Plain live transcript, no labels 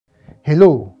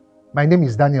Hello, my name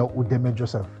is Daniel Udeme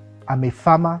Joseph. I'm a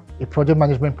farmer, a project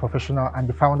management professional, and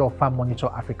the founder of Farm Monitor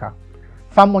Africa.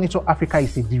 Farm Monitor Africa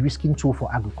is a de-risking tool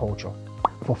for agriculture,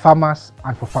 for farmers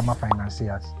and for farmer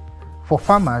financiers. For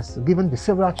farmers, given the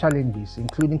several challenges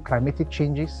including climatic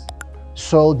changes,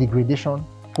 soil degradation,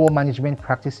 poor management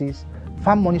practices,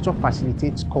 Farm Monitor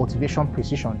facilitates cultivation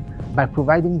precision by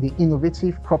providing the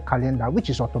innovative crop calendar, which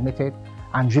is automated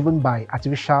and driven by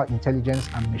artificial intelligence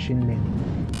and machine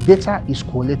learning. Data is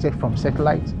collated from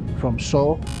satellite, from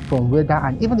soil, from weather,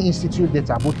 and even institute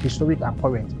data, both historic and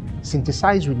current,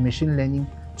 synthesized with machine learning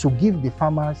to give the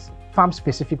farmers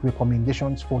farm-specific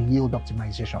recommendations for yield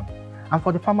optimization. And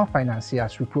for the farmer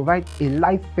financiers, we provide a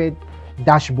live-fed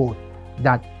dashboard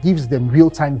that gives them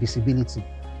real-time visibility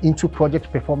into project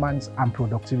performance and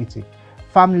productivity.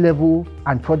 Farm level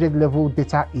and project level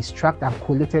data is tracked and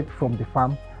collated from the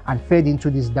farm and fed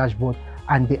into this dashboard,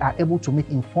 and they are able to make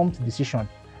informed decisions.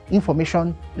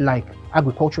 Information like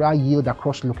agricultural yield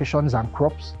across locations and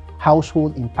crops,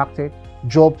 household impacted,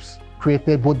 jobs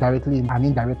created both directly and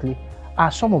indirectly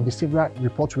are some of the several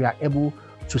reports we are able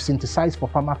to synthesize for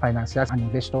farmer financiers and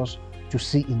investors to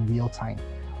see in real time.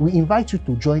 We invite you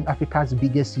to join Africa's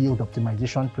biggest yield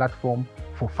optimization platform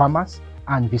for farmers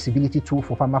and visibility tool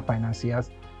for farmer financiers,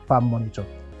 Farm Monitor.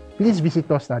 Please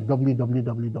visit us at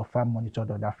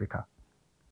www.farmmonitor.africa.